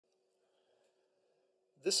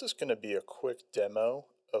This is going to be a quick demo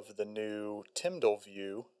of the new TMDL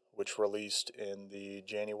View, which released in the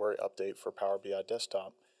January update for Power BI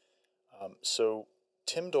Desktop. So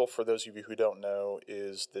TMDL, for those of you who don't know,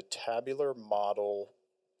 is the tabular model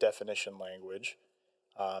definition language.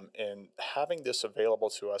 And having this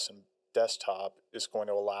available to us in desktop is going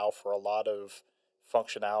to allow for a lot of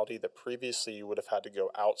functionality that previously you would have had to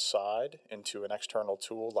go outside into an external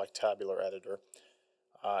tool like Tabular Editor.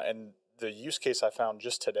 And the use case I found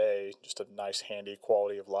just today, just a nice handy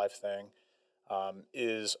quality of life thing,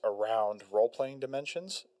 is around role-playing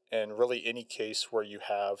dimensions, and really any case where you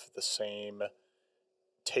have the same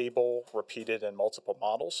table repeated in multiple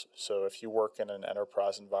models. So if you work in an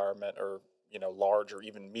enterprise environment or large or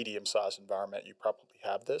even medium-sized environment, you probably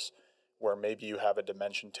have this, where maybe you have a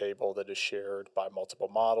dimension table that is shared by multiple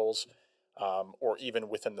models, or even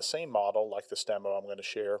within the same model, like this demo I'm going to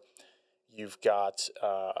share. You've got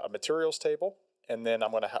a materials table, and then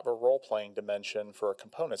I'm going to have a role-playing dimension for a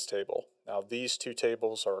components table. Now, these two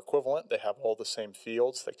tables are equivalent. They have all the same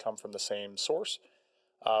fields. They come from the same source.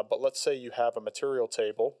 But let's say you have a material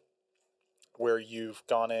table where you've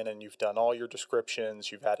gone in and you've done all your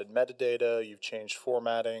descriptions, you've added metadata, you've changed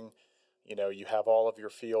formatting, you have all of your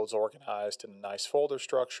fields organized in a nice folder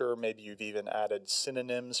structure. Maybe you've even added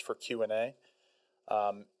synonyms for Q&A.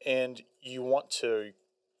 And you want to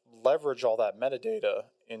leverage all that metadata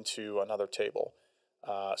into another table.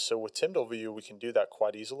 So with TMDL View, we can do that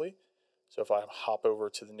quite easily. So if I hop over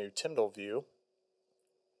to the new TMDL View,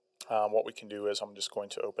 what we can do is I'm just going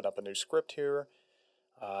to open up a new script here,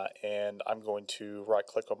 and I'm going to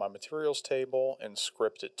right-click on my materials table and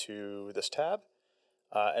script it to this tab.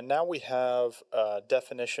 And now we have a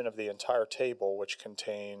definition of the entire table, which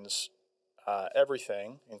contains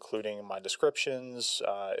everything, including my descriptions,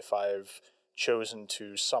 if I've chosen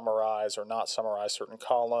to summarize or not summarize certain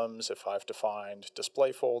columns, if I've defined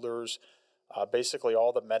display folders, basically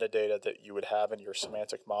all the metadata that you would have in your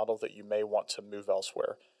semantic model that you may want to move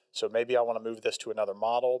elsewhere. So maybe I want to move this to another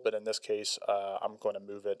model, but in this case, I'm going to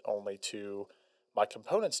move it only to my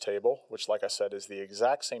components table, which, like I said, is the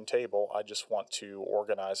exact same table. I just want to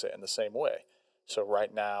organize it in the same way. So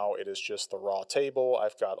right now, it is just the raw table.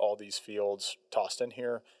 I've got all these fields tossed in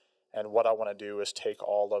here, and what I want to do is take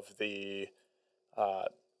all of the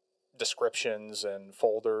descriptions and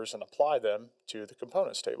folders and apply them to the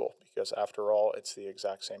components table, because after all, it's the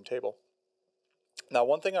exact same table. Now,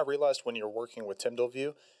 one thing I realized when you're working with TMDL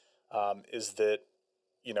View is that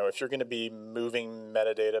if you're going to be moving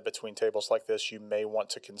metadata between tables like this, you may want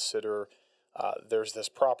to consider there's this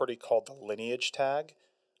property called the lineage tag.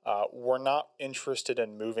 We're not interested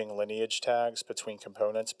in moving lineage tags between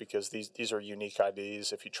components because these are unique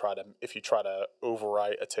IDs. If you try to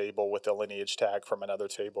overwrite a table with a lineage tag from another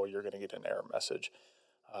table, you're going to get an error message.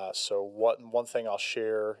 So one thing I'll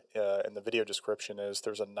share in the video description is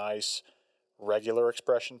there's a nice regular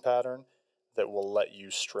expression pattern that will let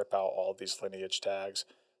you strip out all these lineage tags.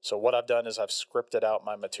 So what I've done is I've scripted out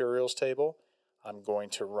my materials table. I'm going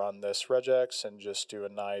to run this regex and just do a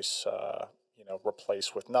nice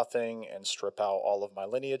replace with nothing and strip out all of my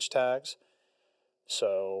lineage tags.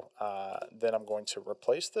 So then I'm going to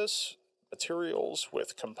replace this materials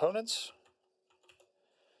with components.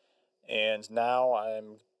 And now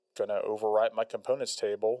I'm going to overwrite my components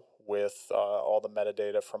table with all the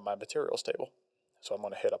metadata from my materials table. So I'm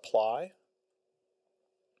going to hit apply.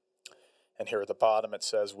 And here at the bottom it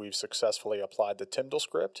says we've successfully applied the TMDL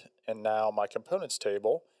script. And now my components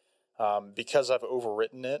table, because I've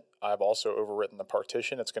overwritten it, I've also overwritten the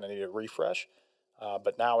partition. It's going to need a refresh.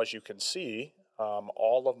 But now, as you can see,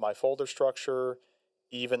 all of my folder structure,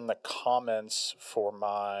 even the comments for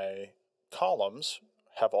my columns,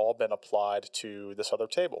 have all been applied to this other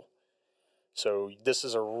table. So this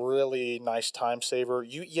is a really nice time saver.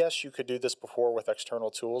 Yes, you could do this before with external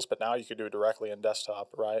tools, but now you could do it directly in desktop,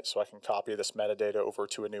 right? So I can copy this metadata over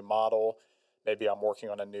to a new model. Maybe I'm working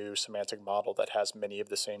on a new semantic model that has many of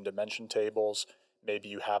the same dimension tables. Maybe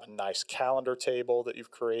you have a nice calendar table that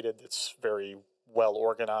you've created that's very well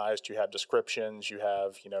organized. You have descriptions, you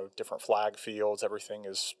have different flag fields, everything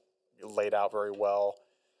is laid out very well.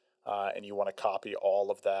 And you want to copy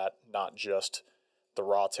all of that, not just the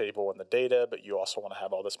raw table and the data, but you also want to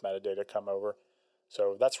have all this metadata come over.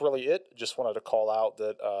 So that's really it. Just wanted to call out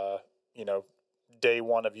that, day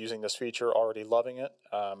one of using this feature, already loving it.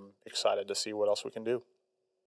 Excited to see what else we can do.